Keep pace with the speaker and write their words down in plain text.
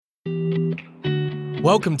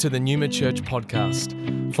Welcome to the Numa Church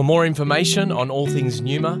podcast. For more information on all things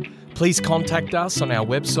Numa, please contact us on our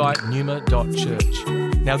website, numa.church.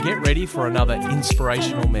 Now get ready for another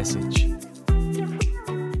inspirational message.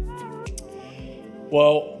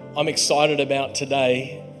 Well, I'm excited about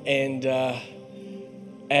today, and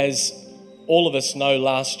as all of us know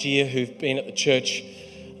last year who've been at the church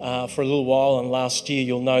for a little while, and last year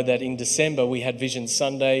you'll know that in December we had Vision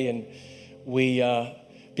Sunday, and we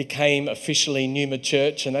became officially Numa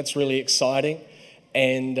Church, and that's really exciting.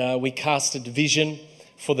 And we casted vision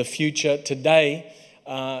for the future. Today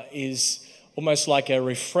is almost like a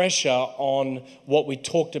refresher on what we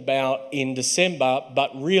talked about in December, but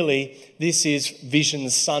really this is Vision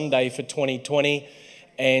Sunday for 2020,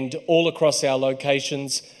 and all across our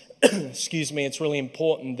locations, it's really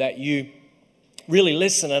important that you really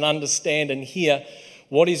listen and understand and hear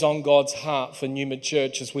what is on God's heart for Numa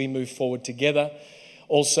Church as we move forward together.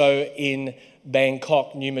 Also in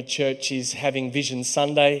Bangkok, Numa Church is having Vision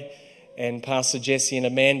Sunday, and Pastor Jesse and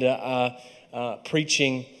Amanda are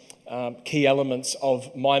preaching key elements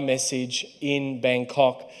of my message in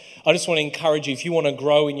Bangkok. I just want to encourage you, if you want to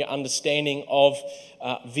grow in your understanding of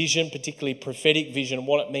vision, particularly prophetic vision, and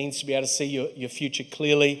what it means to be able to see your future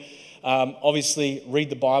clearly, obviously read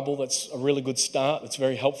the Bible. That's a really good start. That's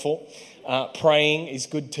very helpful. Praying is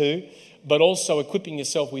good too. But also equipping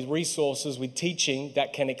yourself with resources, with teaching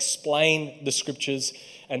that can explain the scriptures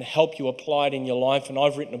and help you apply it in your life. And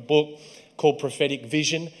I've written a book called Prophetic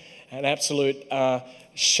Vision, an absolute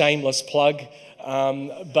shameless plug.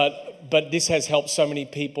 But this has helped so many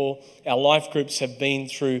people. Our life groups have been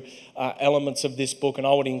through elements of this book, and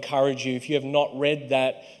I would encourage you, if you have not read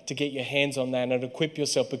that, to get your hands on that and equip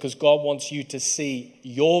yourself, because God wants you to see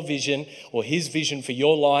your vision or His vision for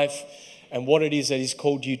your life and what it is that He's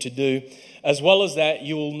called you to do. As well as that,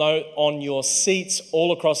 you will note on your seats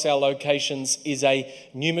all across our locations is a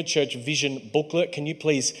Numa Church vision booklet. Can you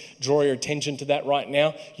please draw your attention to that right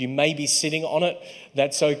now? You may be sitting on it.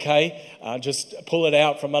 That's okay. Just pull it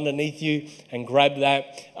out from underneath you and grab that.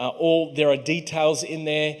 There are details in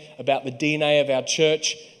there about the DNA of our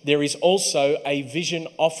church. There is also a vision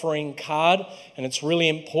offering card, and it's really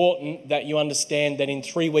important that you understand that in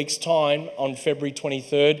 3 weeks' time, on February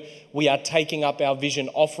 23rd, we are taking up our vision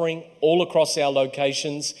offering all across our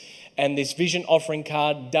locations, and this vision offering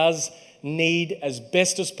card does need, as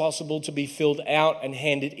best as possible, to be filled out and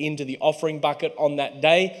handed into the offering bucket on that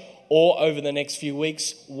day or over the next few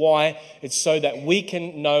weeks. Why? It's so that we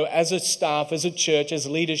can know as a staff, as a church, as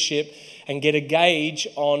leadership, and get a gauge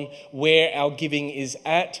on where our giving is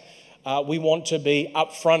at. We want to be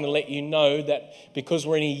upfront and let you know that because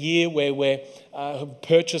we're in a year where we're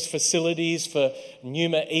purchased facilities for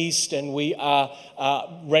Numa East, and we are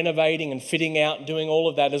renovating and fitting out and doing all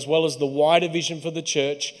of that, as well as the wider vision for the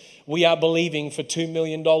church, we are believing for $2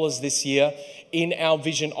 million this year in our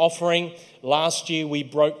vision offering. Last year we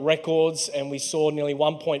broke records and we saw nearly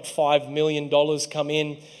 $1.5 million come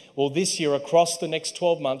in. Well, this year, across the next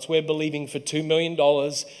 12 months, we're believing for $2 million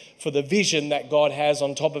for the vision that God has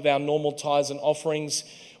on top of our normal tithes and offerings.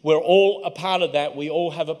 We're all a part of that. We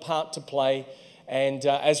all have a part to play. And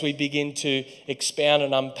as we begin to expound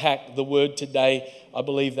and unpack the word today, I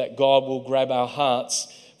believe that God will grab our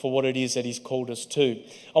hearts for what it is that He's called us to.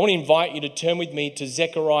 I want to invite you to turn with me to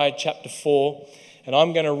Zechariah chapter 4, and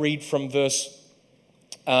I'm going to read from verse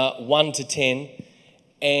 1 to 10.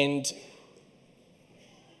 And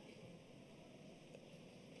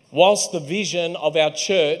whilst the vision of our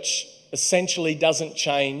church essentially doesn't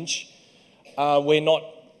change, we're not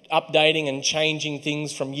updating and changing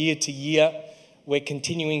things from year to year. We're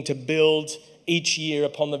continuing to build each year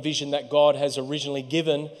upon the vision that God has originally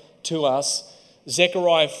given to us.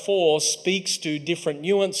 Zechariah 4 speaks to different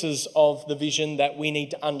nuances of the vision that we need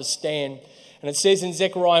to understand. And it says in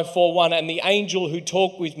Zechariah 4:1, "And the angel who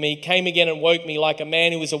talked with me came again and woke me like a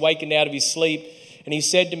man who was awakened out of his sleep. And he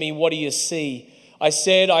said to me, 'What do you see?' I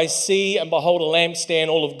said, 'I see, and behold, a lampstand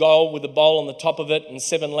all of gold with a bowl on the top of it and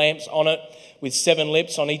 7 lamps on it, with 7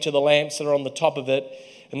 lips on each of the lamps that are on the top of it.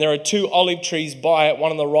 And there are 2 olive trees by it, one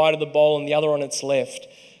on the right of the bowl and the other on its left.'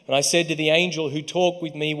 And I said to the angel who talked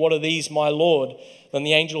with me, 'What are these, my Lord?' Then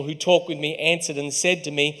the angel who talked with me answered and said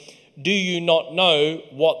to me, 'Do you not know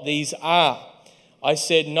what these are?' I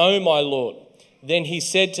said, 'No, my Lord.' Then he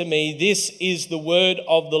said to me, 'This is the word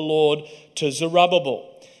of the Lord to Zerubbabel,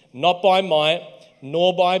 not by might,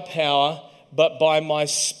 nor by power, but by my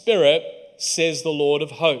Spirit, says the Lord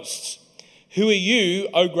of hosts. Who are you,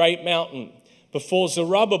 O great mountain? Before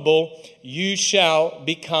Zerubbabel you shall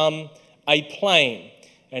become a plain,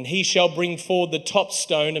 and he shall bring forward the top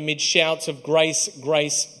stone amid shouts of grace,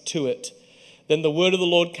 grace to it. Then the word of the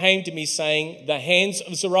Lord came to me, saying, the hands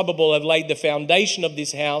of Zerubbabel have laid the foundation of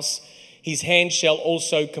this house. His hand shall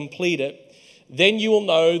also complete it. Then you will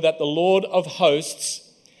know that the Lord of hosts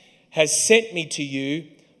has sent me to you.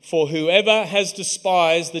 For whoever has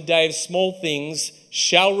despised the day of small things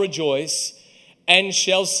shall rejoice and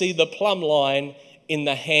shall see the plumb line in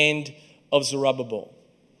the hand of Zerubbabel.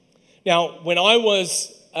 Now, when I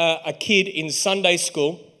was a kid in Sunday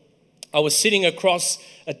school, I was sitting across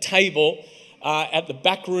a table at the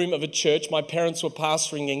back room of a church. My parents were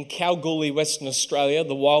pastoring in Kalgoorlie, Western Australia,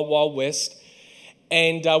 the Wild Wild West.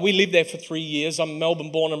 And we lived there for 3 years. I'm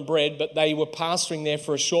Melbourne born and bred, but they were pastoring there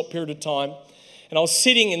for a short period of time. And I was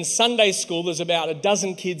sitting in Sunday school. There's about a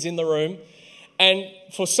dozen kids in the room. And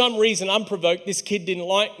for some reason, unprovoked, this kid didn't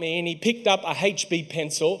like me. And he picked up a HB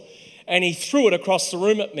pencil and he threw it across the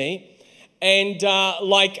room at me. And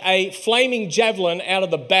like a flaming javelin out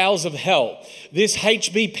of the bowels of hell, this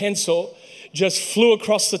HB pencil just flew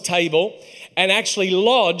across the table and actually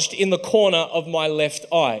lodged in the corner of my left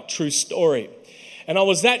eye. True story. And I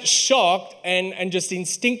was that shocked and just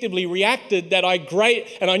instinctively reacted that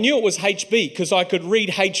and I knew it was HB because I could read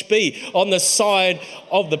HB on the side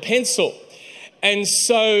of the pencil. And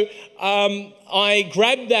so I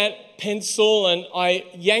grabbed that pencil and I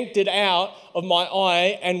yanked it out of my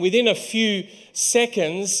eye, and within a few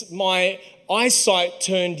seconds my eyesight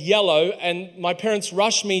turned yellow, and my parents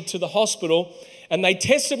rushed me to the hospital and they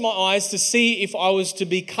tested my eyes to see if I was to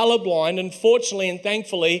be colorblind. And fortunately and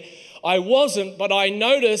thankfully I wasn't, but I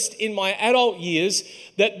noticed in my adult years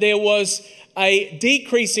that there was a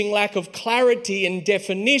decreasing lack of clarity and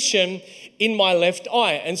definition in my left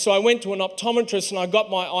eye. And so I went to an optometrist and I got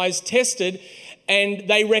my eyes tested, and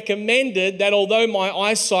they recommended that although my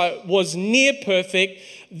eyesight was near perfect,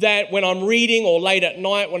 that when I'm reading or late at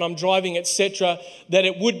night when I'm driving, etc., that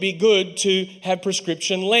it would be good to have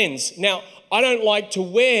prescription lens. Now, I don't like to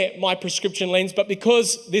wear my prescription lens, but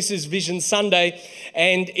because this is Vision Sunday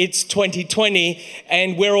and it's 2020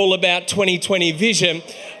 and we're all about 2020 vision,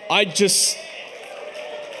 I just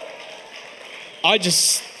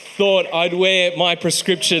thought I'd wear my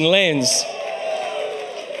prescription lens.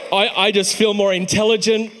 I just feel more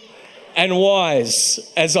intelligent and wise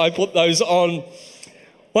as I put those on.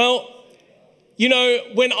 Well, you know,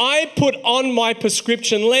 when I put on my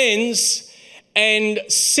prescription lens and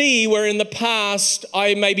see where in the past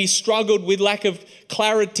I maybe struggled with lack of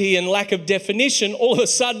clarity and lack of definition, all of a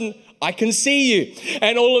sudden I can see you.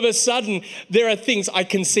 And all of a sudden there are things I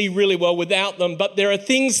can see really well without them, but there are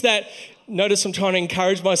things that, notice I'm trying to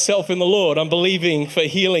encourage myself in the Lord. I'm believing for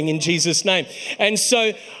healing in Jesus' name. And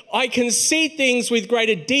so I can see things with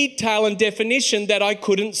greater detail and definition that I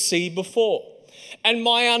couldn't see before. And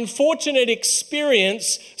my unfortunate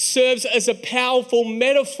experience serves as a powerful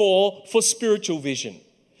metaphor for spiritual vision.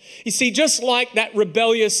 You see, just like that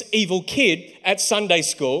rebellious evil kid at Sunday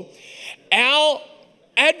school, our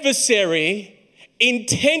adversary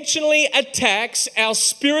intentionally attacks our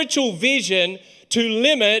spiritual vision to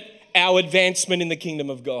limit our advancement in the kingdom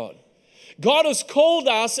of God. God has called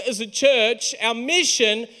us as a church. Our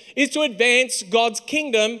mission is to advance God's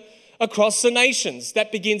kingdom across the nations.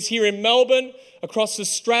 That begins here in Melbourne, across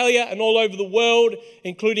Australia and all over the world,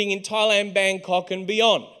 including in Thailand, Bangkok and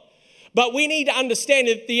beyond. But we need to understand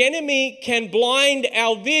that if the enemy can blind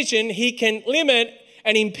our vision, he can limit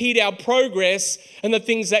and impede our progress and the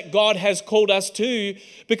things that God has called us to.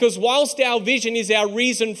 Because whilst our vision is our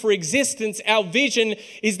reason for existence, our vision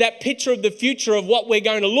is that picture of the future of what we're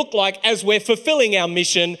going to look like as we're fulfilling our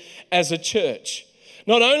mission as a church.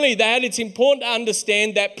 Not only that, it's important to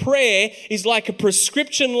understand that prayer is like a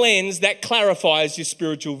prescription lens that clarifies your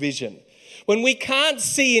spiritual vision. When we can't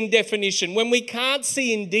see in definition, when we can't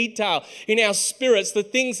see in detail in our spirits the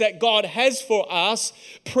things that God has for us,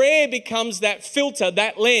 prayer becomes that filter,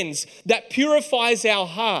 that lens that purifies our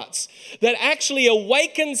hearts, that actually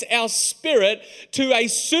awakens our spirit to a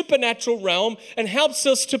supernatural realm and helps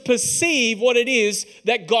us to perceive what it is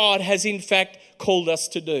that God has in fact called us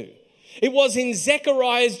to do. It was in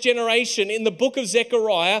Zechariah's generation, in the book of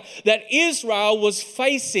Zechariah, that Israel was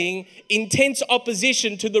facing intense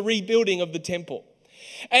opposition to the rebuilding of the temple.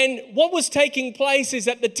 And what was taking place is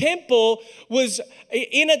that the temple was,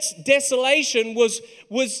 in its desolation, was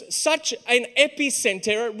such an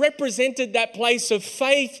epicenter. It represented that place of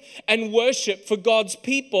faith and worship for God's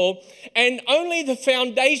people. And only the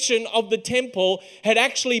foundation of the temple had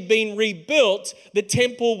actually been rebuilt. The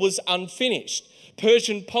temple was unfinished.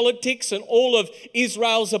 Persian politics and all of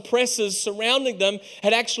Israel's oppressors surrounding them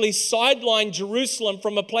had actually sidelined Jerusalem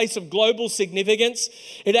from a place of global significance.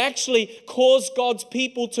 It actually caused God's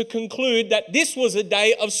people to conclude that this was a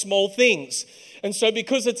day of small things. And so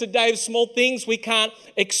because it's a day of small things, we can't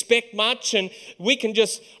expect much, and we can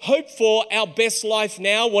just hope for our best life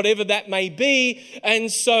now, whatever that may be.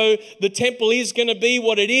 And so the temple is going to be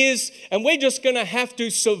what it is, and we're just going to have to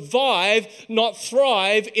survive, not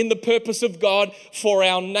thrive, in the purpose of God for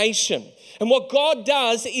our nation. And what God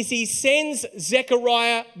does is he sends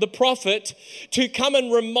Zechariah the prophet to come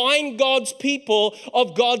and remind God's people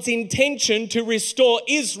of God's intention to restore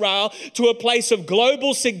Israel to a place of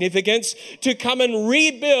global significance, to come and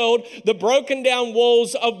rebuild the broken down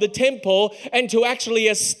walls of the temple, and to actually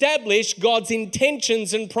establish God's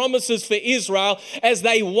intentions and promises for Israel as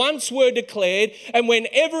they once were declared. And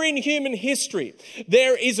whenever in human history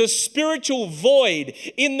there is a spiritual void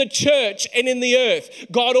in the church and in the earth,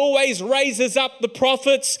 God always raises up the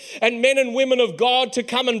prophets and men and women of God to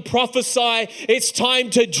come and prophesy. It's time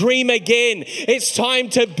to dream again. It's time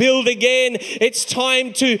to build again. It's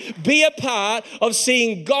time to be a part of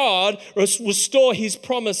seeing God restore his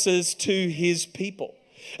promises to his people.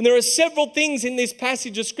 And there are several things in this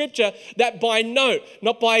passage of scripture that by note,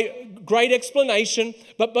 not by great explanation,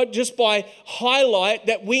 but just by highlight,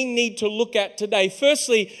 that we need to look at today.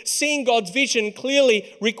 Firstly, seeing God's vision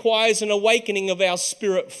clearly requires an awakening of our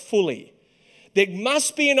spirit fully. There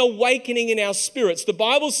must be an awakening in our spirits. The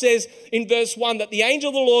Bible says in verse 1 that the angel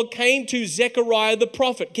of the Lord came to Zechariah the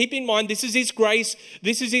prophet. Keep in mind, this is his grace,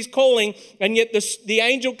 this is his calling, and yet the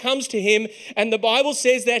angel comes to him, and the Bible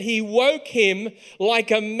says that he woke him like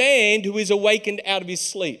a man who is awakened out of his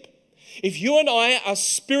sleep. If you and I are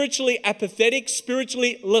spiritually apathetic,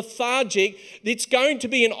 spiritually lethargic, it's going to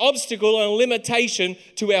be an obstacle and a limitation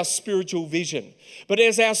to our spiritual vision. But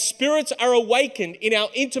as our spirits are awakened in our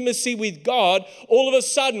intimacy with God, all of a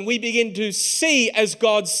sudden we begin to see as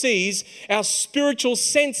God sees. Our spiritual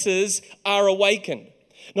senses are awakened.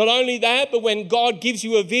 Not only that, but when God gives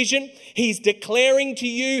you a vision, he's declaring to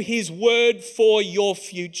you his word for your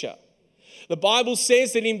future. The Bible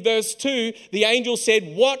says that in verse 2, the angel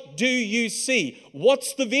said, "What do you see?"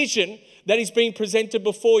 What's the vision that is being presented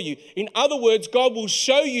before you? In other words, God will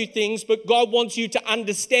show you things, but God wants you to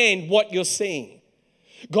understand what you're seeing.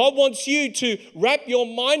 God wants you to wrap your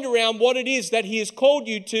mind around what it is that he has called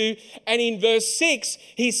you to. And in verse 6,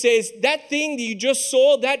 he says, that thing that you just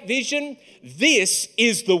saw, that vision, this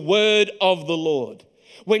is the word of the Lord.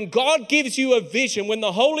 When God gives you a vision, when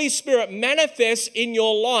the Holy Spirit manifests in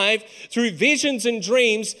your life through visions and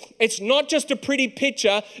dreams, it's not just a pretty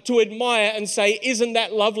picture to admire and say, isn't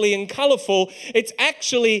that lovely and colorful? It's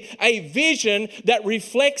actually a vision that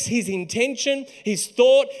reflects his intention, his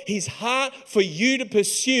thought, his heart for you to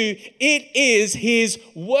pursue. It is his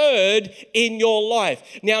word in your life.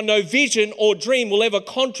 Now, no vision or dream will ever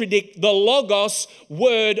contradict the Logos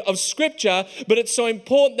word of Scripture, but it's so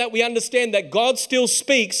important that we understand that God still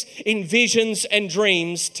speaks in visions and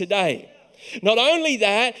dreams today. Not only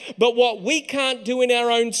that, but what we can't do in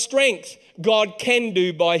our own strength, God can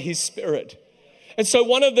do by his Spirit. And so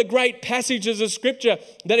one of the great passages of scripture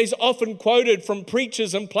that is often quoted from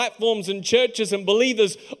preachers and platforms and churches and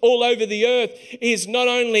believers all over the earth is not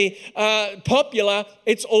only popular,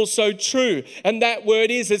 it's also true. And that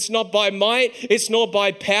word is, it's not by might, it's not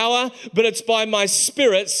by power, but it's by my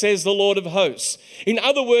Spirit, says the Lord of hosts. In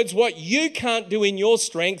other words, what you can't do in your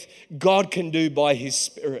strength, God can do by his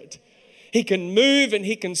Spirit. He can move and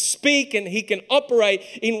he can speak and he can operate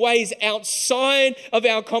in ways outside of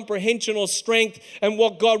our comprehension or strength. And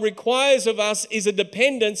what God requires of us is a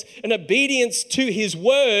dependence and obedience to his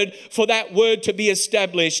word for that word to be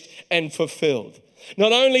established and fulfilled.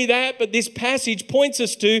 Not only that, but this passage points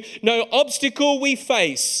us to no obstacle we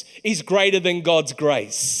face is greater than God's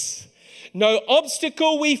grace. No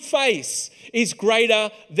obstacle we face is greater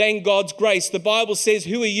than God's grace. The Bible says,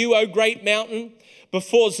 "Who are you, O great mountain?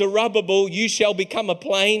 Before Zerubbabel, you shall become a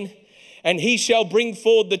plain, and he shall bring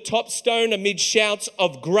forward the top stone amid shouts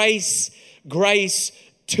of grace, grace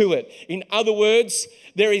to it." In other words,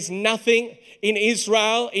 there is nothing in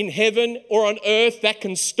Israel, in heaven, or on earth that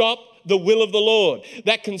can stop the will of the Lord,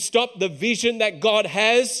 that can stop the vision that God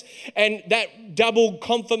has. And that double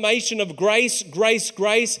confirmation of grace, grace,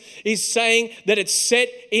 grace is saying that it's set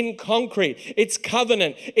in concrete. It's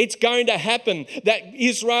covenant. It's going to happen. That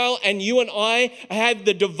Israel and you and I have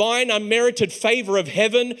the divine unmerited favor of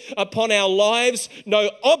heaven upon our lives. No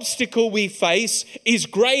obstacle we face is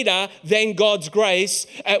greater than God's grace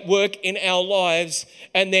at work in our lives.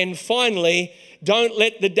 And then finally, don't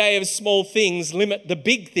let the day of small things limit the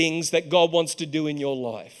big things that God wants to do in your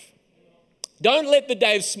life. Don't let the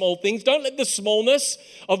day of small things, don't let the smallness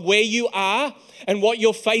of where you are and what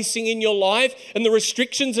you're facing in your life and the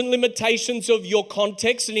restrictions and limitations of your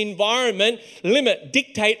context and environment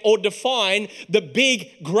dictate or define the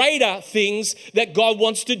big, greater things that God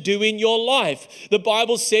wants to do in your life. The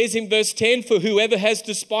Bible says in verse 10, "For whoever has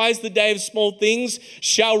despised the day of small things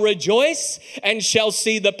shall rejoice and shall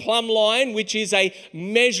see the plumb line," which is a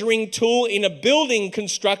measuring tool in a building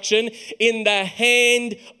construction, "in the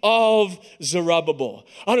hand of Zerubbabel."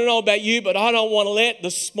 I don't know about you, but I don't want to let the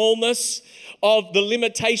smallness of the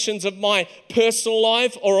limitations of my personal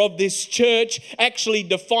life or of this church actually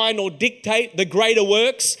define or dictate the greater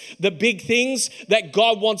works, the big things that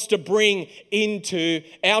God wants to bring into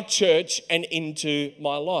our church and into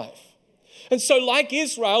my life. And so, like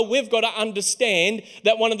Israel, we've got to understand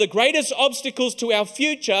that one of the greatest obstacles to our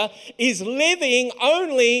future is living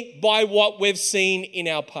only by what we've seen in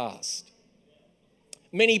our past.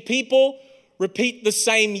 Many people repeat the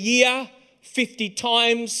same year 50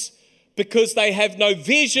 times because they have no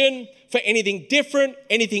vision for anything different,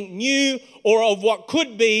 anything new, or of what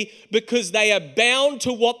could be, because they are bound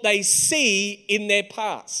to what they see in their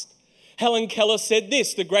past. Helen Keller said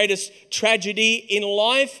this: "The greatest tragedy in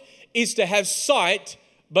life is to have sight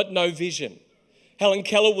but no vision." Helen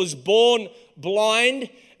Keller was born blind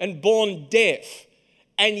and born deaf,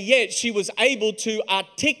 and yet she was able to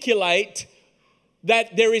articulate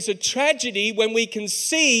that there is a tragedy when we can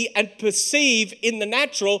see and perceive in the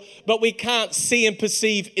natural, but we can't see and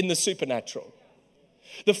perceive in the supernatural.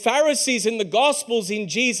 The Pharisees in the Gospels in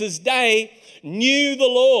Jesus' day knew the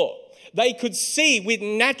law. They could see with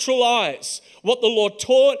natural eyes what the Lord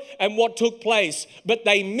taught and what took place, but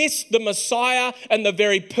they missed the Messiah and the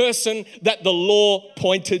very person that the law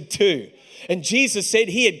pointed to. And Jesus said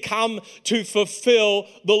he had come to fulfill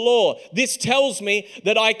the law. This tells me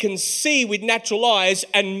that I can see with natural eyes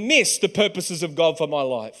and miss the purposes of God for my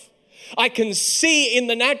life. I can see in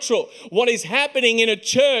the natural what is happening in a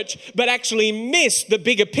church, but actually miss the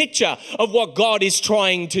bigger picture of what God is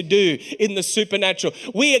trying to do in the supernatural.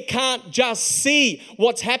 We can't just see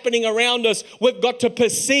what's happening around us. We've got to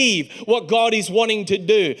perceive what God is wanting to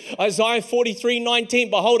do. Isaiah 43:19,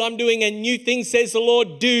 "Behold, I'm doing a new thing, says the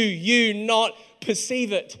Lord. Do you not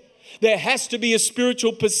perceive it?" There has to be a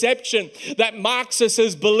spiritual perception that marks us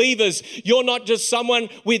as believers. You're not just someone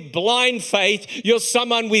with blind faith. You're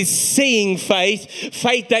someone with seeing faith,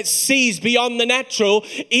 faith that sees beyond the natural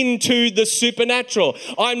into the supernatural.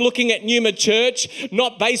 I'm looking at Numa Church,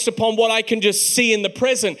 not based upon what I can just see in the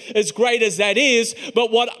present, as great as that is, but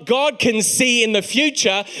what God can see in the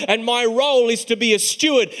future. And my role is to be a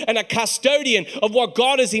steward and a custodian of what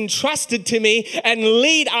God has entrusted to me and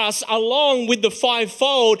lead us along with the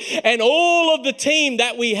fivefold and all of the team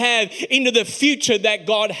that we have into the future that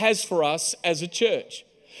God has for us as a church.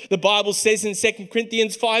 The Bible says in 2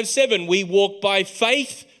 Corinthians 5:7, "We walk by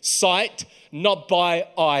faith sight, not by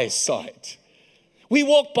eyesight." We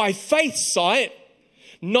walk by faith sight,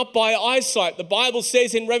 not by eyesight. The Bible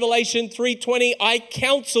says in Revelation 3:20, "I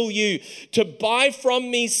counsel you to buy from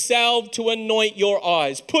me salve to anoint your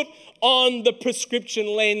eyes." Put on the prescription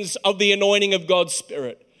lens of the anointing of God's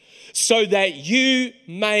Spirit, so that you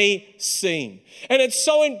may see. And it's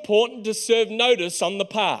so important to serve notice on the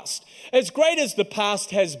past. As great as the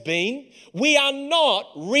past has been, we are not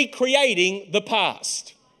recreating the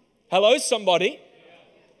past. Hello, somebody.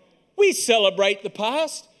 We celebrate the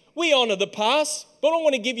past. We honor the past. But I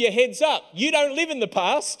want to give you a heads up. You don't live in the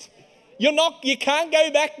past. You can't go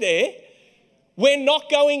back there. We're not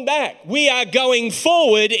going back. We are going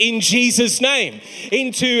forward in Jesus' name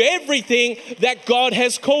into everything that God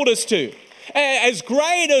has called us to. As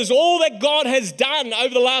great as all that God has done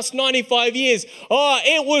over the last 95 years,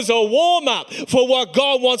 it was a warm-up for what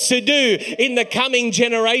God wants to do in the coming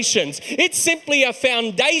generations. It's simply a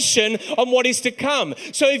foundation on what is to come.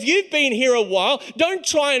 So if you've been here a while, don't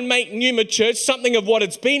try and make Numa Church something of what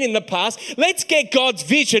it's been in the past. Let's get God's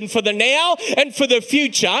vision for the now and for the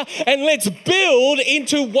future, and let's build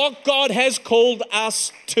into what God has called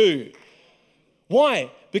us to. Why?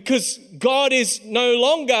 Because God is no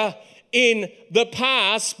longer in the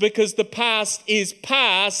past, because the past is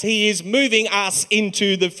past. He is moving us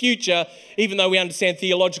into the future. Even though we understand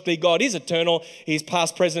theologically God is eternal, He's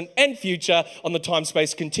past, present, and future on the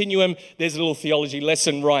time-space continuum. There's a little theology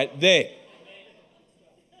lesson right there.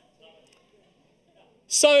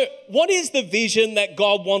 So what is the vision that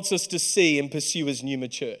God wants us to see and pursue as Numa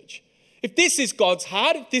Church? If this is God's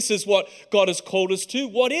heart, if this is what God has called us to,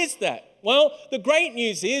 what is that? Well, the great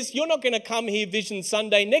news is you're not going to come here Vision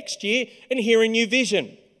Sunday next year and hear a new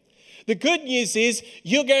vision. The good news is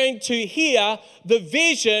you're going to hear the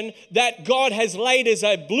vision that God has laid as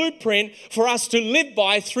a blueprint for us to live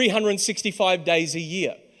by 365 days a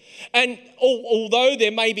year. And although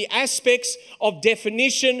there may be aspects of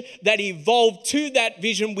definition that evolve to that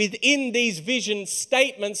vision within these vision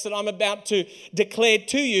statements that I'm about to declare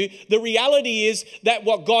to you, the reality is that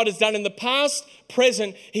what God has done in the past,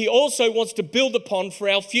 present, He also wants to build upon for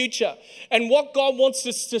our future. And what God wants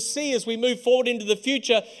us to see as we move forward into the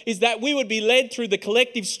future is that we would be led through the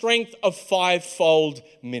collective strength of fivefold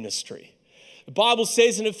ministry. The Bible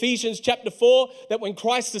says in Ephesians chapter 4 that when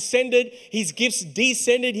Christ ascended, His gifts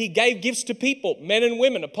descended. He gave gifts to people, men and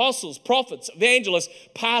women, apostles, prophets, evangelists,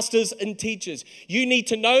 pastors, and teachers. You need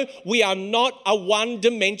to know we are not a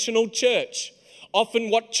one-dimensional church. Often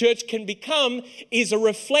what church can become is a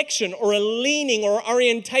reflection or a leaning or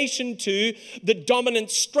orientation to the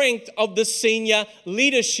dominant strength of the senior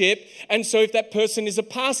leadership. And so if that person is a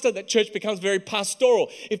pastor, that church becomes very pastoral.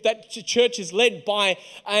 If that church is led by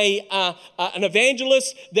an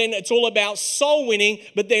evangelist, then it's all about soul winning,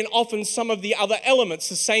 but then often some of the other elements.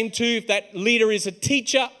 The same too, if that leader is a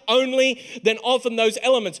teacher only, then often those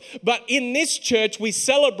elements. But in this church, we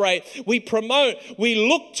celebrate, we promote, we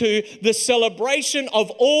look to the celebration of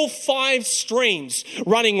all five streams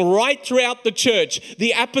running right throughout the church: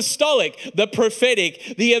 the apostolic, the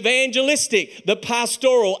prophetic, the evangelistic, the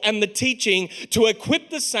pastoral, and the teaching, to equip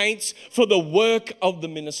the saints for the work of the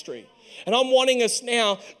ministry. And I'm wanting us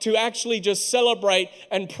now to actually just celebrate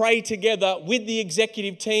and pray together with the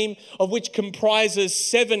executive team, of which comprises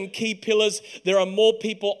 7 key pillars. There are more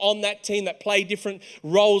people on that team that play different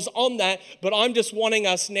roles on that, but I'm just wanting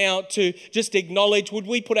us now to just acknowledge, would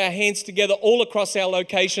we put our hands together all across our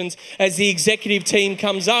locations as the executive team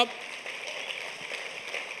comes up?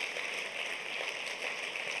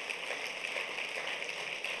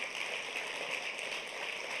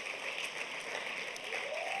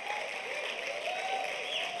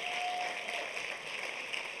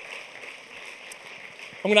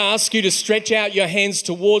 I'm going to ask you to stretch out your hands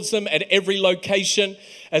towards them at every location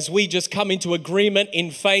as we just come into agreement in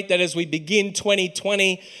faith that as we begin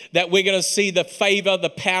 2020, that we're going to see the favor, the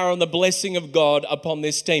power, and the blessing of God upon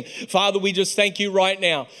this team. Father, we just thank you right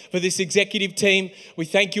now for this executive team. We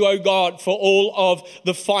thank you, oh God, for all of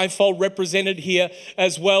the fivefold represented here,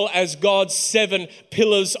 as well as God's 7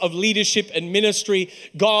 pillars of leadership and ministry.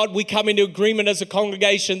 God, we come into agreement as a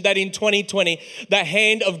congregation that in 2020, the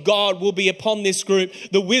hand of God will be upon this group.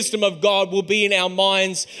 The wisdom of God will be in our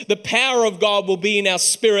minds. The power of God will be in our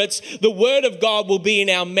spirits. The word of God will be in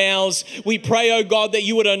our mouths. We pray, oh God, that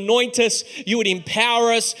you would anoint us, you would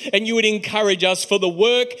empower us, and you would encourage us for the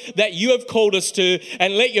work that you have called us to.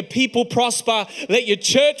 And let your people prosper, let your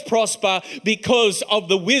church prosper because of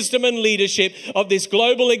the wisdom and leadership of this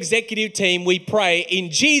global executive team. We pray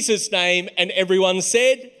in Jesus' name. And everyone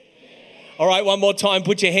said, amen. All right, one more time,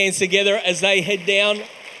 put your hands together as they head down.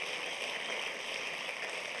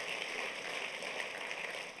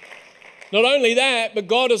 Not only that, but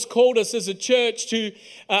God has called us as a church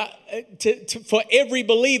for every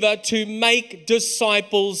believer to make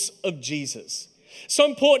disciples of Jesus. So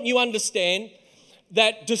important you understand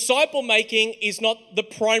that disciple making is not the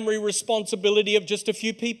primary responsibility of just a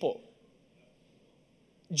few people.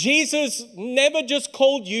 Jesus never just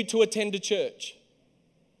called you to attend a church.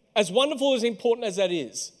 As wonderful, as important as that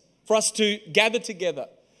is, for us to gather together,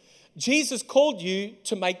 Jesus called you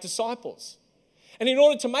to make disciples. And in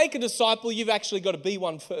order to make a disciple, you've actually got to be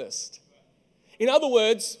one first. In other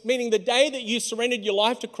words, meaning the day that you surrendered your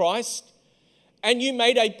life to Christ and you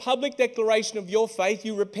made a public declaration of your faith,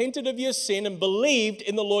 you repented of your sin and believed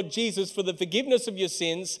in the Lord Jesus for the forgiveness of your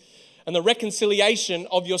sins and the reconciliation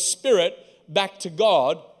of your spirit back to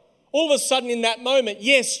God, all of a sudden in that moment,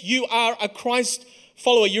 yes, you are a Christ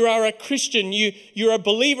follower, you are a Christian, you're a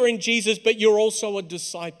believer in Jesus, but you're also a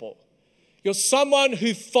disciple. You're someone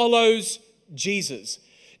who follows Jesus.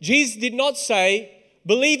 Jesus did not say,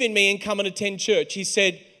 believe in me and come and attend church. He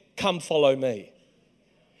said, come follow me.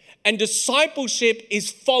 And discipleship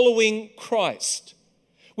is following Christ,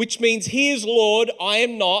 which means He is Lord, I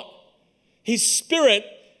am not. His Spirit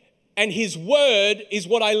and His Word is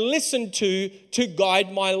what I listen to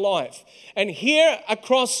guide my life. And here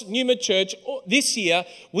across Numa Church this year,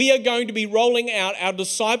 we are going to be rolling out our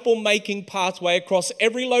disciple-making pathway across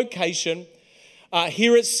every location.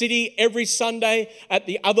 Here at City every Sunday, at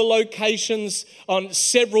the other locations on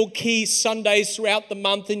several key Sundays throughout the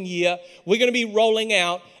month and year. We're going to be rolling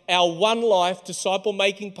out our One Life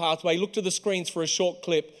disciple-making pathway. Look to the screens for a short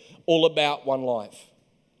clip all about One Life.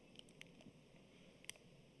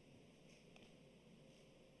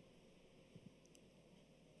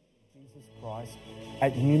 Jesus Christ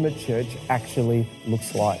at Numa Church actually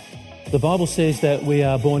looks like. The Bible says that we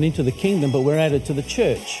are born into the kingdom, but we're added to the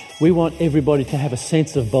church. We want everybody to have a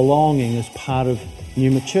sense of belonging as part of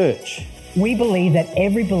Numa Church. We believe that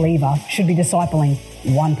every believer should be discipling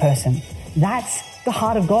one person. That's the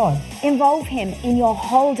heart of God. Involve Him in your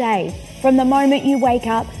whole day, from the moment you wake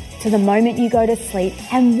up to the moment you go to sleep,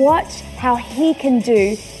 and watch how He can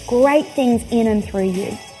do great things in and through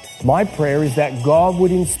you. My prayer is that God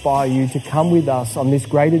would inspire you to come with us on this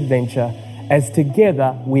great adventure as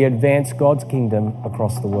together we advance God's kingdom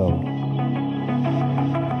across the world.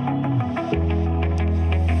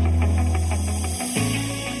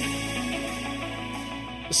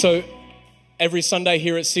 So every Sunday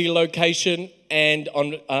here at City Location and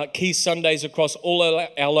on key Sundays across all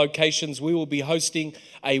our locations, we will be hosting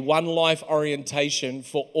a One Life orientation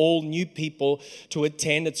for all new people to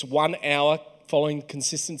attend. It's 1 hour, following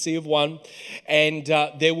consistency of one, and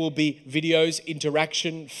there will be videos,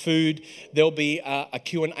 interaction, food. There'll be a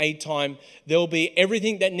Q&A time. There'll be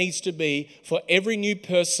everything that needs to be for every new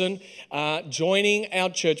person joining our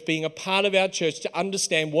church, being a part of our church, to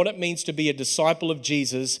understand what it means to be a disciple of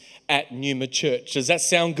Jesus at Numa Church. Does that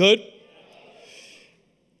sound good?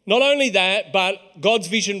 Not only that, but God's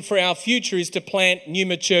vision for our future is to plant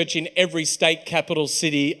Numa Church in every state capital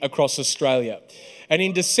city across Australia. And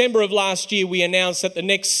in December of last year, we announced that the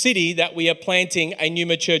next city that we are planting a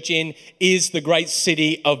Numa Church in is the great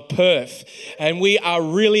city of Perth. And we are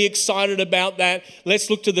really excited about that. Let's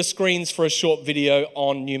look to the screens for a short video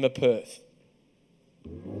on Numa Perth.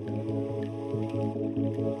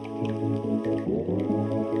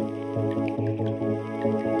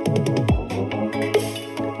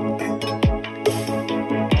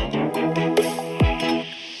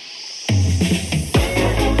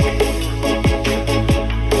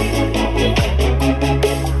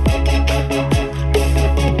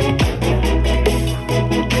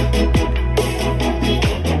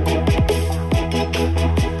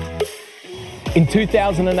 In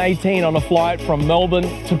 2018, on a flight from Melbourne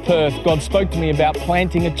to Perth, God spoke to me about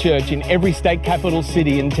planting a church in every state capital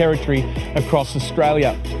city and territory across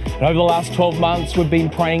Australia. And over the last 12 months, we've been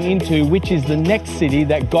praying into which is the next city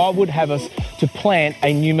that God would have us to plant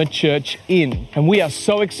a Numa Church in. And we are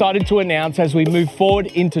so excited to announce as we move forward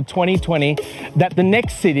into 2020 that the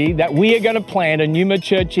next city that we are going to plant a Numa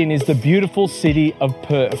Church in is the beautiful city of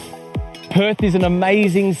Perth. Perth is an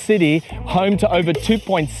amazing city, home to over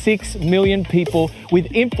 2.6 million people with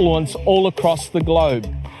influence all across the globe.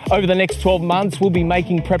 Over the next 12 months, we'll be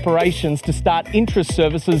making preparations to start interest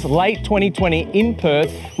services late 2020 in Perth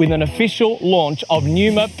with an official launch of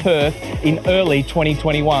Numa Perth in early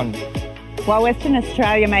 2021. While Western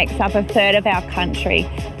Australia makes up a third of our country,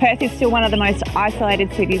 Perth is still one of the most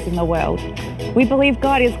isolated cities in the world. We believe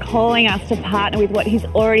God is calling us to partner with what He's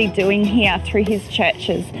already doing here through His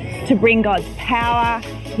churches to bring God's power,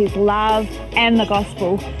 His love and the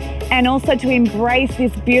gospel, and also to embrace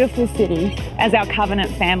this beautiful city as our covenant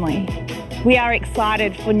family. We are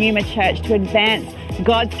excited for Numa Church to advance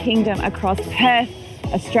God's kingdom across Perth,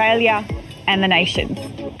 Australia and the nations.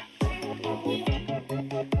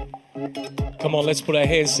 Come on, let's put our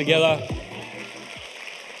hands together.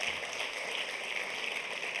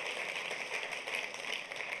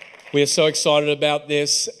 We are so excited about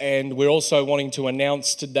this, and we're also wanting to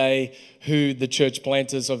announce today who the church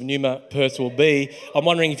planters of Numa Perth will be. I'm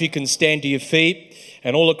wondering if you can stand to your feet,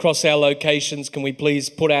 and all across our locations, can we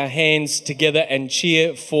please put our hands together and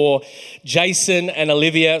cheer for Jason and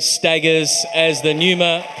Olivia Staggers as the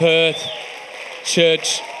Numa Perth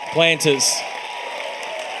church planters.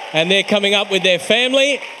 And they're coming up with their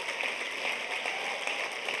family.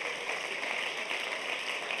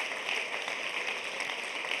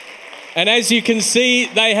 And as you can see,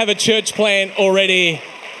 they have a church plant already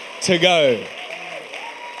to go.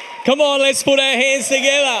 Come on, let's put our hands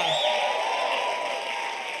together.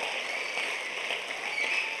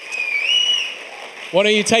 Why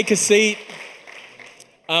don't you take a seat?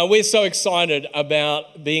 We're so excited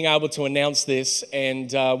about being able to announce this,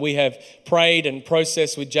 and we have prayed and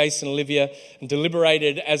processed with Jason and Olivia and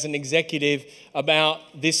deliberated as an executive about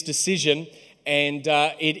this decision, and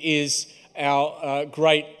it is our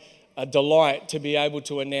great delight to be able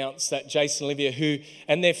to announce that Jason and Olivia, who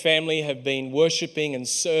and their family have been worshipping and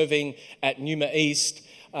serving at Numa East,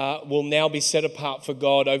 will now be set apart for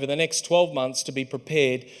God over the next 12 months to be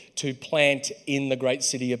prepared to plant in the great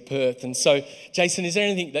city of Perth. And so, Jason, is there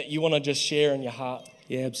anything that you want to just share in your heart?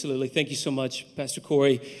 Yeah, absolutely. Thank you so much, Pastor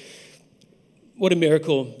Corey. What a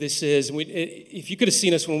miracle this is. If you could have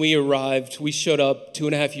seen us when we arrived, we showed up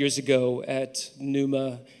 2.5 years ago at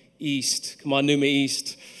Numa East. Come on, Numa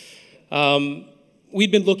East.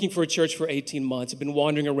 we'd been looking for a church for 18 months. I've been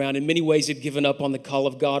wandering around. In many ways, had given up on the call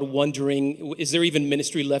of God, wondering, is there even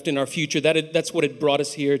ministry left in our future? That's what had brought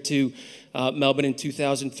us here to Melbourne in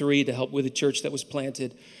 2003 to help with a church that was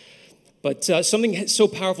planted. But something so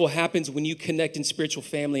powerful happens when you connect in spiritual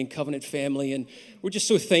family and covenant family. And we're just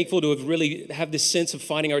so thankful to have really have this sense of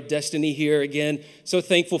finding our destiny here again. So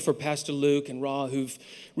thankful for Pastor Luke and Ra, who've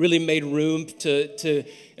really made room to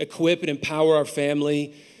equip and empower our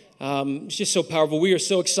family. It's just so powerful. We are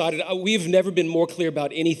so excited. We've never been more clear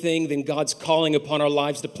about anything than God's calling upon our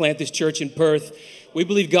lives to plant this church in Perth. We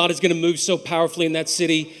believe God is going to move so powerfully in that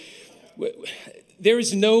city. There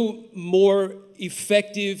is no more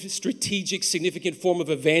effective, strategic, significant form of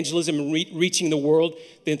evangelism and reaching the world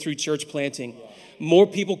than through church planting. More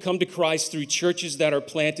people come to Christ through churches that are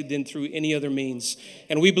planted than through any other means.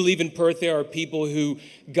 And we believe in Perth there are people who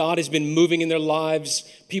God has been moving in their lives,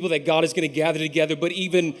 people that God is going to gather together, but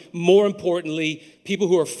even more importantly, people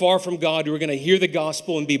who are far from God, who are going to hear the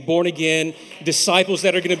gospel and be born again, disciples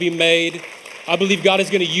that are going to be made. I believe God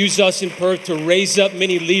is going to use us in Perth to raise up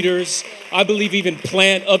many leaders. I believe even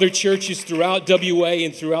plant other churches throughout WA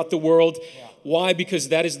and throughout the world. Why? Because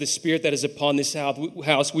that is the spirit that is upon this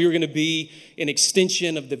house. We are going to be an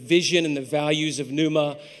extension of the vision and the values of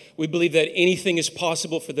Pneuma. We believe that anything is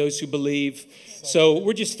possible for those who believe. So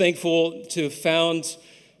we're just thankful to have found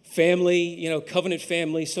family, covenant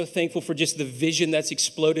family. So thankful for just the vision that's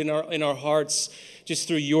exploded in our hearts. Just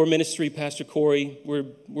through your ministry, Pastor Corey,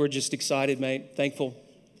 we're just excited, mate. Thankful.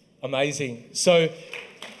 Amazing. So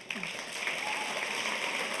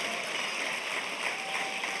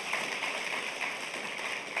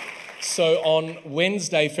on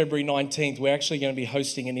Wednesday, February 19th, we're actually going to be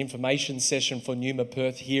hosting an information session for Pneuma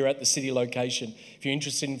Perth here at the city location. If you're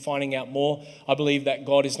interested in finding out more, I believe that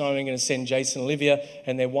God is not only going to send Jason and Olivia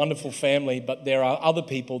and their wonderful family, but there are other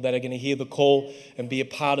people that are going to hear the call and be a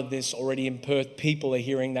part of this already in Perth. People are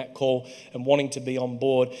hearing that call and wanting to be on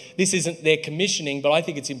board. This isn't their commissioning, but I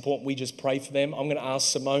think it's important we just pray for them. I'm going to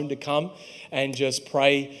ask Simone to come and just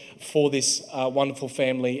pray for this wonderful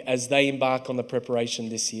family as they embark on the preparation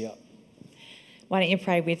this year. Why don't you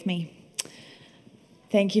pray with me?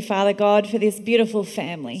 Thank you, Father God, for this beautiful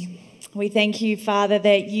family. We thank you, Father,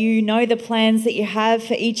 that you know the plans that you have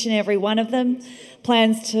for each and every one of them,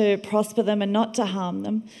 plans to prosper them and not to harm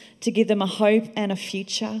them, to give them a hope and a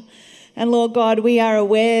future. And Lord God, we are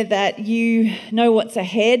aware that you know what's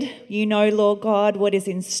ahead. You know, Lord God, what is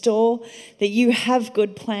in store, that you have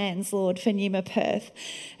good plans, Lord, for Pneuma Perth.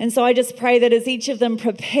 And so I just pray that as each of them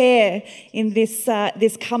prepare in this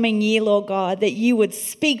coming year, Lord God, that you would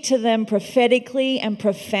speak to them prophetically and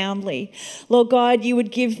profoundly. Lord God, you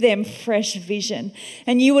would give them fresh vision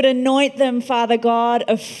and you would anoint them, Father God,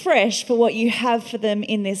 afresh for what you have for them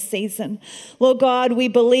in this season. Lord God, we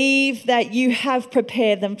believe that you have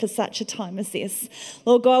prepared them for such a time as this.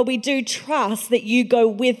 Lord God, we do trust that you go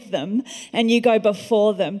with them and you go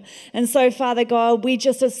before them. And so, Father God, we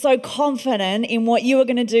just are so confident in what you are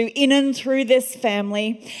going to do in and through this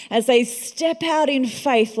family as they step out in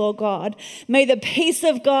faith, Lord God. May the peace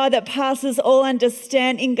of God that passes all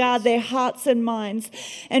understanding guard their hearts and minds.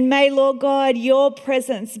 And may, Lord God, your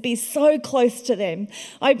presence be so close to them.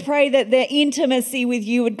 I pray that their intimacy with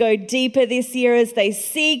you would go deeper this year as they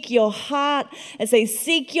seek your heart, as they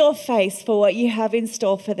seek your face for what you have in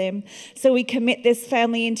store for them. So we commit this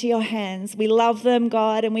family into your hands. We love them,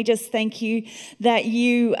 God, and we just thank you that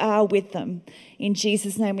you are with them. In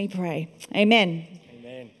Jesus' name we pray. Amen.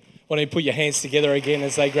 Amen. Why don't you put your hands together again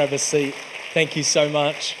as they grab a seat? Thank you so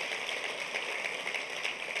much.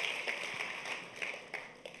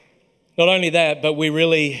 Not only that, but we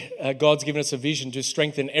really, God's given us a vision to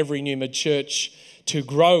strengthen every Pneuma church to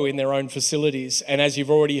grow in their own facilities. And as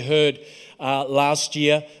you've already heard last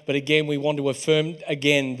year, but again, we want to affirm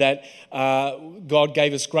again that God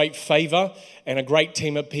gave us great favor and a great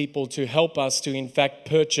team of people to help us to, in fact,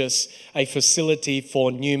 purchase a facility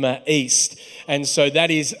for Pneuma East. And so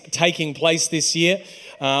that is taking place this year.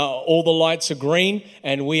 All the lights are green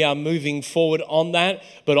and we are moving forward on that.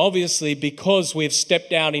 But obviously, because we've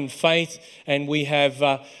stepped out in faith and we have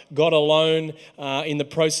got a loan in the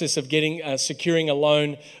process of securing a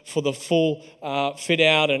loan for the full fit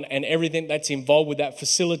out and everything that's involved with that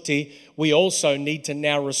facility, we also need to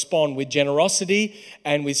now respond with generosity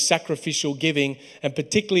and with sacrificial giving. And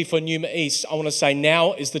particularly for Pneuma East, I want to say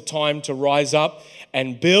now is the time to rise up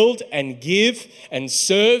and build and give and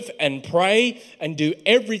serve and pray and do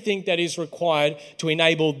everything that is required to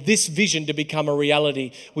enable this vision to become a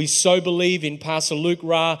reality. We so believe in Pastor Luke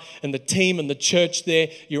Ra and the team and the church there.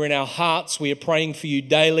 You're in our hearts. We are praying for you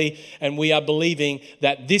daily, and we are believing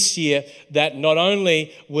that this year that not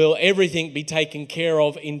only will everything be taken care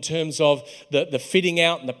of in terms of the fitting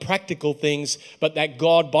out and the practical things, but that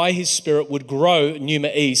God by His Spirit would grow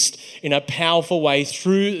Numa East in a powerful way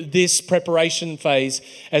through this preparation phase.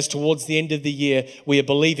 As towards the end of the year, we are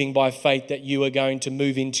believing by faith that you are going to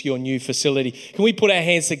move into your new facility. Can we put our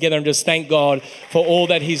hands together and just thank God for all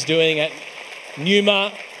that He's doing at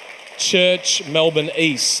Numa Church, Melbourne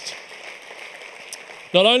East?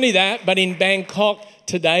 Not only that, but in Bangkok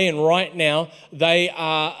today and right now, they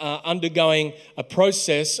are undergoing a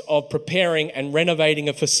process of preparing and renovating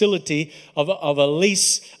a facility of a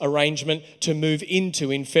lease arrangement to move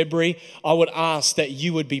into in February. I would ask that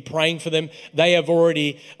you would be praying for them. They have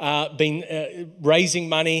already been raising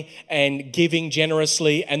money and giving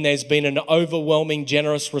generously, and there's been an overwhelming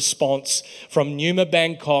generous response from Numa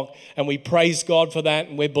Bangkok, and we praise God for that,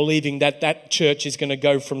 and we're believing that that church is going to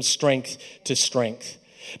go from strength to strength.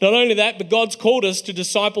 Not only that, but God's called us to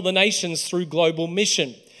disciple the nations through global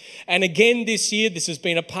mission. And again this year, this has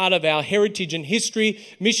been a part of our heritage and history.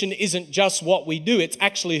 Mission isn't just what we do, it's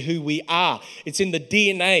actually who we are. It's in the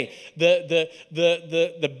DNA,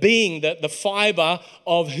 the being, the fiber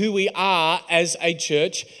of who we are as a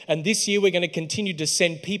church. And this year we're going to continue to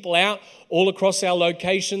send people out all across our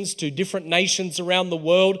locations to different nations around the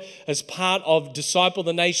world as part of Disciple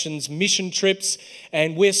the Nations mission trips.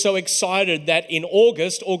 And we're so excited that in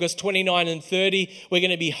August 29 and 30, we're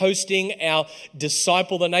going to be hosting our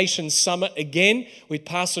Disciple the Nations Summit again with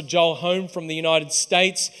Pastor Joel Home from the United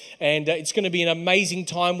States. And it's going to be an amazing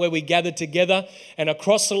time where we gather together, and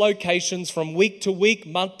across the locations from week to week,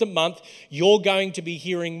 month to month, you're going to be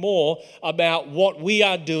hearing more about what we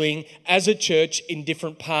are doing as a church in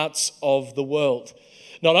different parts of the world.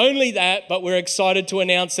 Not only that, but we're excited to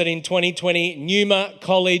announce that in 2020, Numa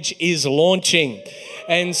College is launching.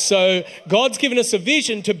 And so God's given us a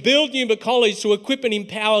vision to build Numa College to equip and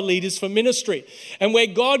empower leaders for ministry. And where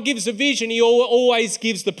God gives a vision, He always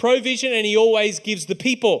gives the provision, and He always gives the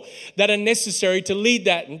people that are necessary to lead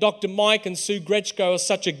that. And Dr. Mike and Sue Gretschko are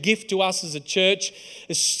such a gift to us as a church.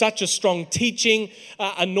 There's such a strong teaching,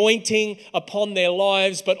 anointing upon their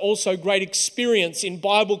lives, but also great experience in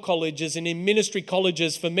Bible colleges and in ministry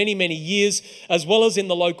colleges for many, many years, as well as in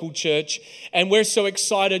the local church. And we're so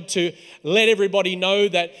excited to let everybody know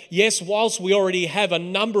that, yes, whilst we already have a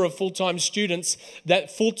number of full-time students,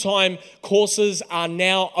 that full-time courses are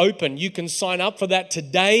now open. You can sign up for that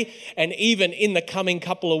today and even in the coming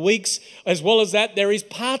couple of weeks. As well as that, there is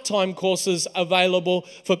part-time courses available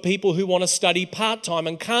for people who want to study part-time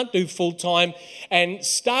and can't do full-time. And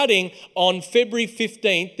starting on February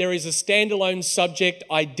 15th, there is a standalone subject,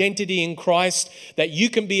 Identity in Christ, that you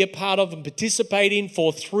can be a part of and participate in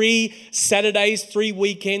for 3 Saturdays, 3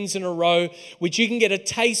 weekends in a row, which you can get a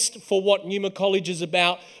taste for what Numa College is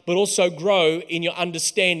about, but also grow in your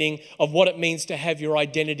understanding of what it means to have your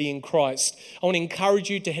identity in Christ. I want to encourage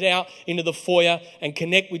you to head out into the foyer and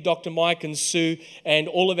connect with Dr. Mike and Sue and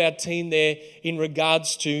all of our team there in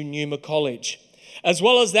regards to Numa College. As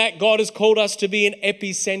well as that, God has called us to be an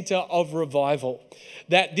epicenter of revival.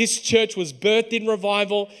 That this church was birthed in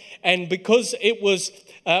revival, and because it was,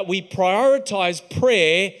 we prioritize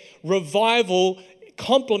prayer, revival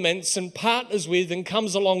complements and partners with and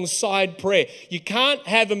comes alongside prayer. You can't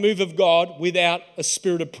have a move of God without a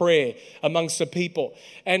spirit of prayer amongst the people.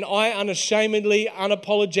 And I unashamedly,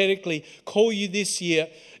 unapologetically call you this year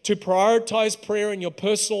to prioritize prayer in your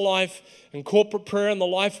personal life and corporate prayer in the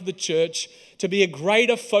life of the church to be a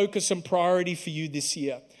greater focus and priority for you this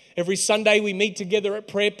year. Every Sunday we meet together at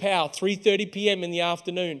Prayer Power, 3:30 p.m. in the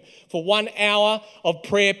afternoon for 1 hour of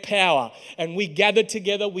prayer power. And we gather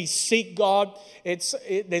together, we seek God.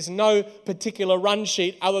 There's no particular run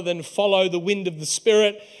sheet other than follow the wind of the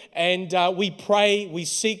Spirit. And we pray, we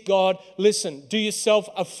seek God. Listen, do yourself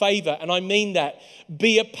a favor, and I mean that.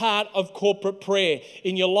 Be a part of corporate prayer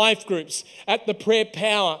in your life groups, at the Prayer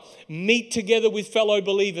Power. Meet together with fellow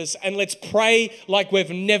believers and let's pray like we've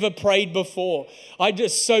never prayed before. I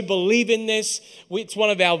just so believe in this. It's one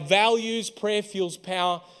of our values. Prayer fuels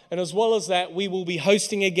power. And as well as that, we will be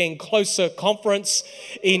hosting again Closer Conference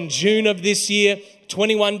in June of this year.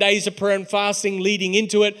 21 days of prayer and fasting leading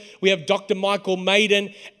into it. We have Dr. Michael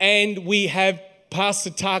Maiden and we have Pastor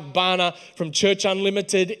Tak Bana from Church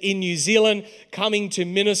Unlimited in New Zealand coming to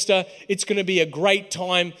minister. It's going to be a great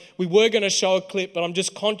time. We were going to show a clip, but I'm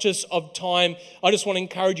just conscious of time. I just want to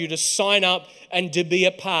encourage you to sign up and to be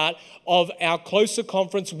a part of our Closer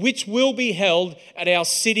Conference, which will be held at our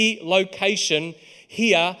city location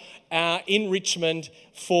here in Richmond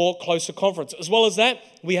for Closer Conference. As well as that,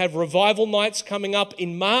 we have revival nights coming up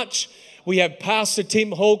in March. We have Pastor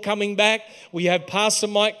Tim Hall coming back. We have Pastor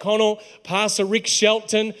Mike Connell, Pastor Rick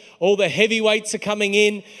Shelton. All the heavyweights are coming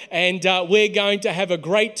in, and we're going to have a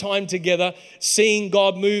great time together, seeing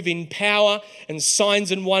God move in power and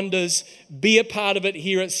signs and wonders. Be a part of it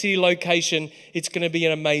here at City Location. It's going to be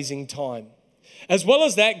an amazing time. As well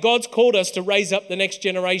as that, God's called us to raise up the next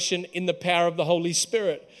generation in the power of the Holy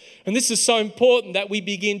Spirit. And this is so important that we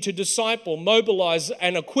begin to disciple, mobilize,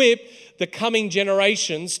 and equip the coming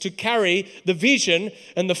generations to carry the vision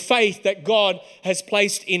and the faith that God has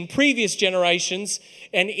placed in previous generations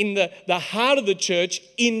and in the heart of the church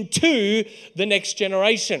into the next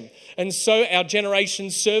generation. And so our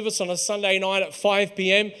generation service on a Sunday night at 5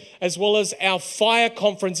 p.m, as well as our fire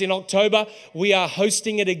conference in October, we are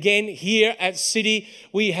hosting it again here at City.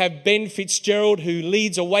 We have Ben Fitzgerald, who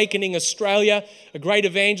leads Awakening Australia, a great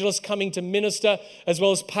evangelist coming to minister, as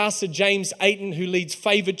well as Pastor James Ayton, who leads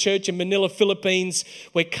Favored Church in Manila, Philippines.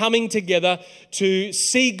 We're coming together to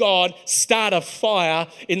see God start a fire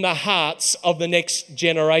in the hearts of the next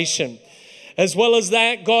generation. As well as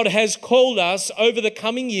that, God has called us over the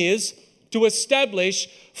coming years to establish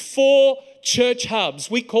 4 church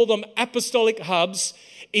hubs. We call them apostolic hubs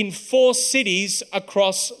in 4 cities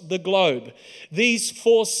across the globe. These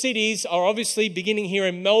 4 cities are obviously beginning here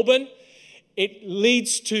in Melbourne. It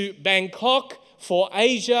leads to Bangkok for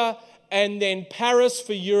Asia, and then Paris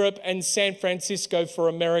for Europe, and San Francisco for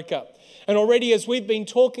America. And already, as we've been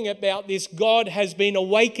talking about this, God has been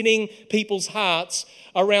awakening people's hearts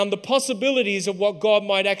around the possibilities of what God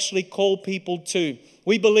might actually call people to.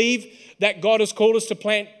 We believe that God has called us to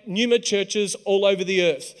plant Pneuma churches all over the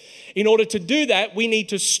earth. In order to do that, we need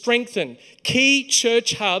to strengthen key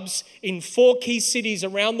church hubs in 4 key cities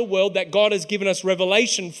around the world that God has given us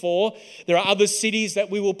revelation for. There are other cities that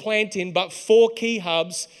we will plant in, but 4 key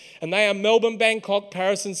hubs, and they are Melbourne, Bangkok,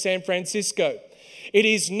 Paris, and San Francisco. It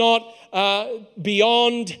is not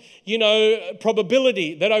beyond,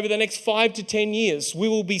 probability that over the next 5 to 10 years, we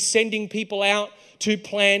will be sending people out to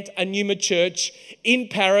plant a Pneuma church in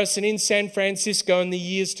Paris and in San Francisco in the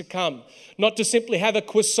years to come. Not to simply have a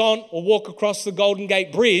croissant or walk across the Golden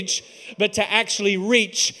Gate Bridge, but to actually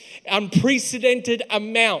reach unprecedented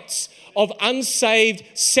amounts of unsaved,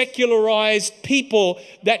 secularized people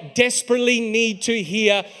that desperately need to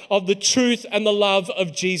hear of the truth and the love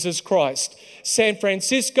of Jesus Christ. San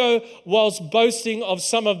Francisco, whilst boasting of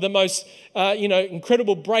some of the most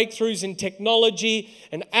incredible breakthroughs in technology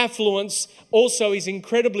and affluence, also is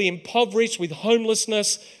incredibly impoverished with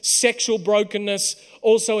homelessness, sexual brokenness.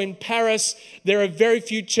 Also in Paris, there are very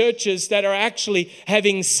few churches that are actually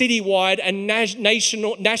having citywide and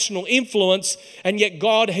national influence, and yet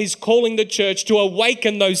God is calling the church to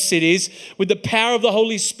awaken those cities with the power of the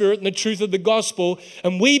Holy Spirit and the truth of the gospel,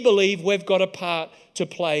 and we believe we've got a part to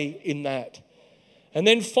play in that. And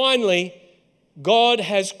then finally, God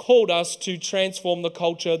has called us to transform the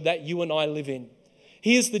culture that you and I live in.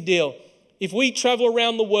 Here's the deal. If we travel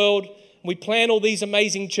around the world, we plant all these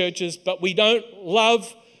amazing churches, but we don't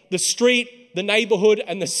love the street, the neighborhood,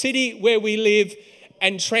 and the city where we live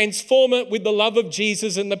and transform it with the love of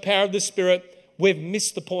Jesus and the power of the Spirit, we've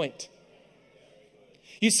missed the point.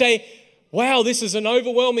 You say, wow, this is an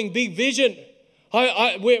overwhelming big vision.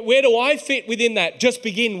 Where do I fit within that? Just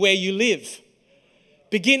begin where you live.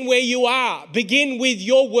 Begin where you are. Begin with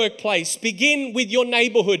your workplace. Begin with your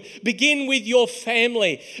neighborhood. Begin with your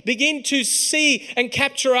family. Begin to see and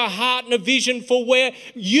capture a heart and a vision for where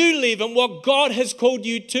you live and what God has called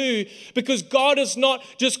you to. Because God has not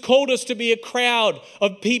just called us to be a crowd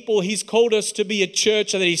of people. He's called us to be a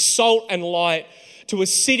church that is salt and light to a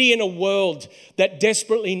city and a world that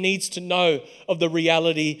desperately needs to know of the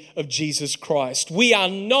reality of Jesus Christ. We are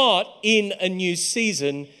not in a new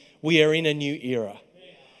season. We are in a new era.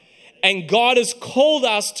 And God has called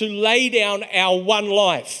us to lay down our one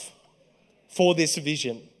life for this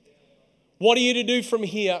vision. What are you to do from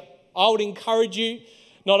here? I would encourage you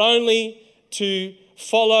not only to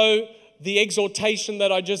follow the exhortation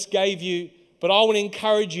that I just gave you, but I would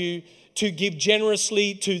encourage you to give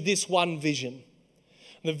generously to this one vision.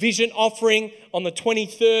 The vision offering on the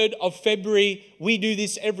 23rd of February, we do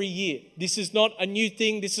this every year. This is not a new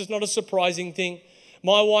thing. This is not a surprising thing.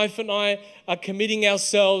 My wife and I are committing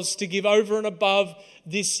ourselves to give over and above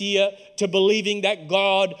this year to believing that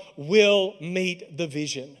God will meet the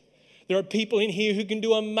vision. There are people in here who can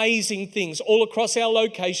do amazing things all across our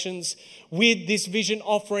locations with this vision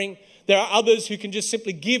offering. There are others who can just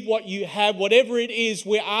simply give what you have. Whatever it is,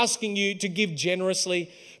 we're asking you to give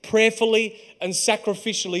generously, prayerfully, and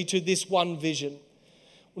sacrificially to this one vision.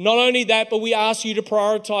 Not only that, but we ask you to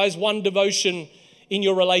prioritize one devotion in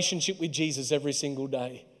your relationship with Jesus every single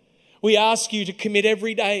day. We ask you to commit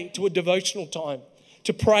every day to a devotional time,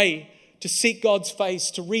 to pray, to seek God's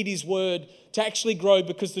face, to read His Word, to actually grow,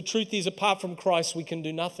 because the truth is, apart from Christ, we can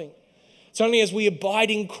do nothing. It's only as we abide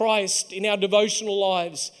in Christ in our devotional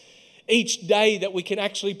lives each day that we can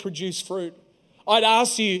actually produce fruit. I'd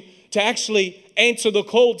ask you to actually answer the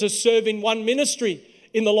call to serve in one ministry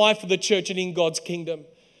in the life of the church and in God's kingdom.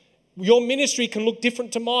 Your ministry can look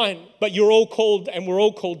different to mine, but you're all called, and we're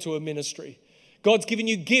all called to a ministry. God's given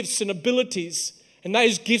you gifts and abilities, and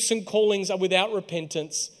those gifts and callings are without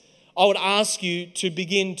repentance. I would ask you to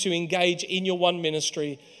begin to engage in your one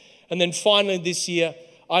ministry. And then finally this year,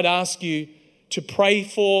 I'd ask you to pray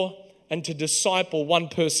for and to disciple one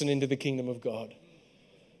person into the kingdom of God.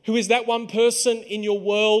 Who is that one person in your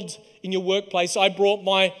world, in your workplace? I brought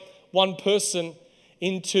my one person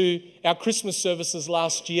into our Christmas services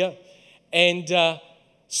last year and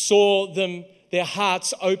saw their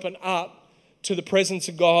hearts open up to the presence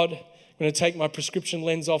of God. I'm going to take my prescription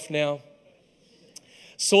lens off now.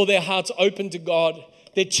 Saw their hearts open to God.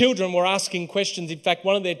 Their children were asking questions. In fact,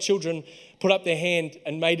 one of their children put up their hand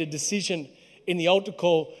and made a decision in the altar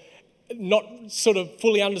call, not sort of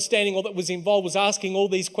fully understanding all that was involved, was asking all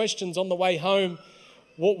these questions on the way home.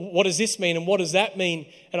 What does this mean and what does that mean?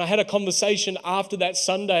 And I had a conversation after that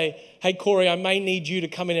Sunday. Hey, Corey, I may need you to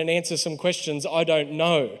come in and answer some questions I don't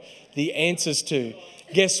know the answers to.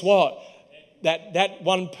 Guess what? That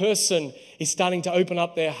one person is starting to open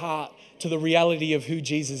up their heart to the reality of who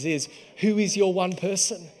Jesus is. Who is your one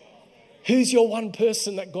person? Who's your one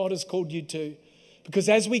person that God has called you to? Because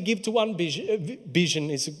as we give to one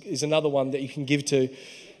vision is another one that you can give to.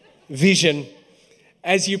 Vision.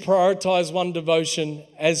 As you prioritize one devotion,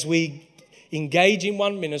 as we engage in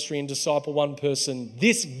one ministry and disciple one person,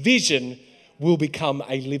 this vision will become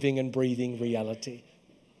a living and breathing reality.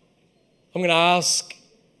 I'm going to ask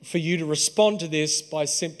for you to respond to this by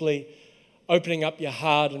simply opening up your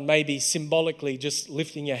heart and maybe symbolically just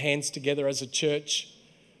lifting your hands together as a church.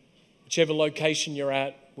 Whichever location you're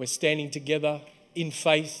at, we're standing together in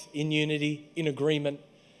faith, in unity, in agreement.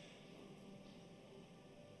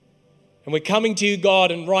 And we're coming to you,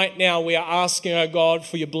 God, and right now we are asking, oh God,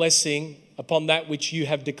 for your blessing upon that which you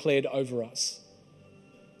have declared over us.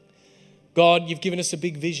 God, you've given us a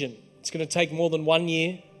big vision. It's going to take more than 1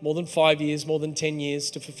 year, more than 5 years, more than 10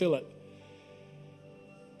 years to fulfill it.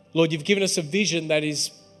 Lord, you've given us a vision that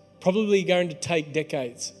is probably going to take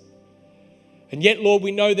decades. And yet, Lord,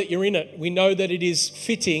 we know that you're in it. We know that it is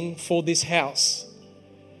fitting for this house.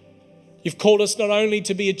 You've called us not only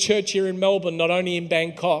to be a church here in Melbourne, not only in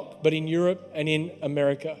Bangkok, but in Europe and in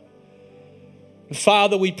America. And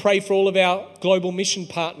Father, we pray for all of our global mission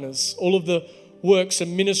partners, all of the works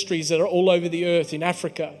and ministries that are all over the earth, in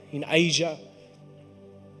Africa, in Asia,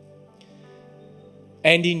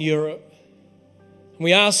 and in Europe.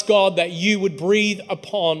 We ask, God, that you would breathe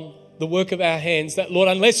upon the work of our hands, that, Lord,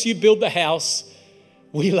 unless you build the house,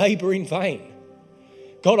 we labor in vain.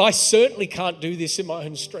 God, I certainly can't do this in my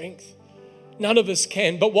own strength. None of us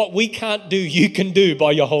can, but what we can't do, you can do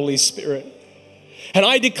by your Holy Spirit. And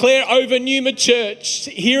I declare over Numa Church,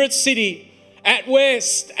 here at City, at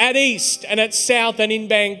West, at East, and at South, and in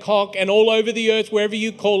Bangkok, and all over the earth, wherever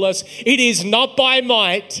you call us, it is not by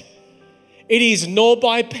might, it is nor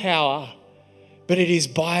by power, but it is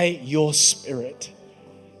by your Spirit,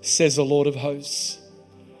 says the Lord of hosts.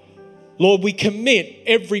 Lord, we commit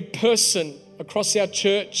every person across our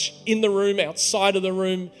church, in the room, outside of the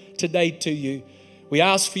room today to you. We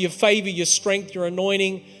ask for your favor, your strength, your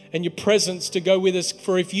anointing, and your presence to go with us.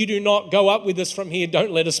 For if you do not go up with us from here,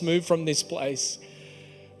 don't let us move from this place.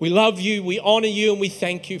 We love you, we honor you, and we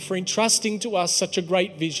thank you for entrusting to us such a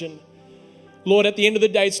great vision. Lord, at the end of the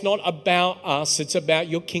day, it's not about us, it's about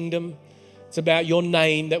your kingdom. It's about your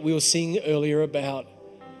name that we were singing earlier about.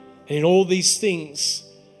 And in all these things,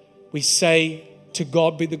 we say, to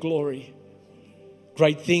God be the glory.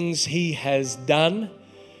 Great things he has done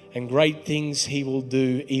and great things he will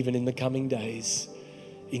do even in the coming days.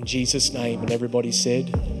 In Jesus' name. And everybody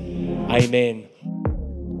said, amen.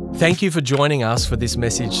 Thank you for joining us for this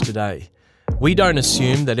message today. We don't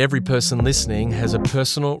assume that every person listening has a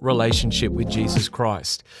personal relationship with Jesus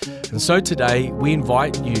Christ. And so today, we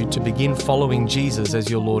invite you to begin following Jesus as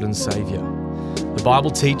your Lord and Saviour. The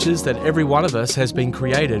Bible teaches that every one of us has been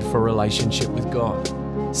created for a relationship with God.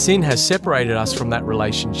 Sin has separated us from that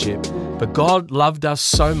relationship, but God loved us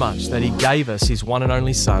so much that He gave us His one and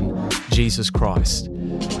only Son, Jesus Christ.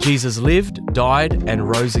 Jesus lived, died, and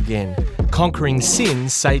rose again, conquering sin,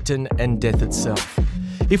 Satan, and death itself.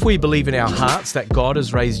 If we believe in our hearts that God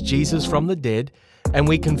has raised Jesus from the dead, and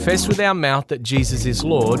we confess with our mouth that Jesus is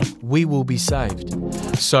Lord, we will be saved.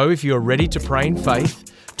 So if you are ready to pray in faith,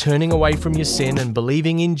 turning away from your sin and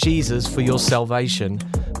believing in Jesus for your salvation,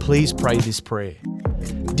 please pray this prayer.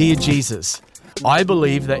 Dear Jesus, I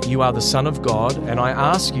believe that you are the Son of God, and I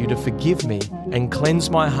ask you to forgive me and cleanse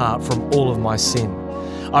my heart from all of my sin.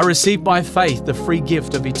 I receive by faith the free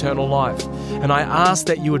gift of eternal life, and I ask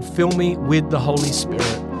that you would fill me with the Holy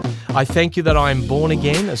Spirit. I thank you that I am born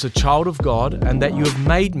again as a child of God and that you have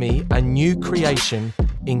made me a new creation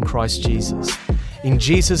in Christ Jesus. In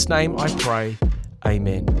Jesus' name I pray,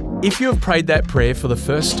 amen. If you have prayed that prayer for the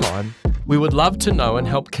first time, we would love to know and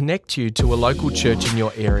help connect you to a local church in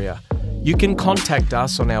your area. You can contact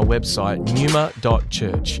us on our website,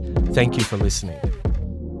 numa.church. Thank you for listening.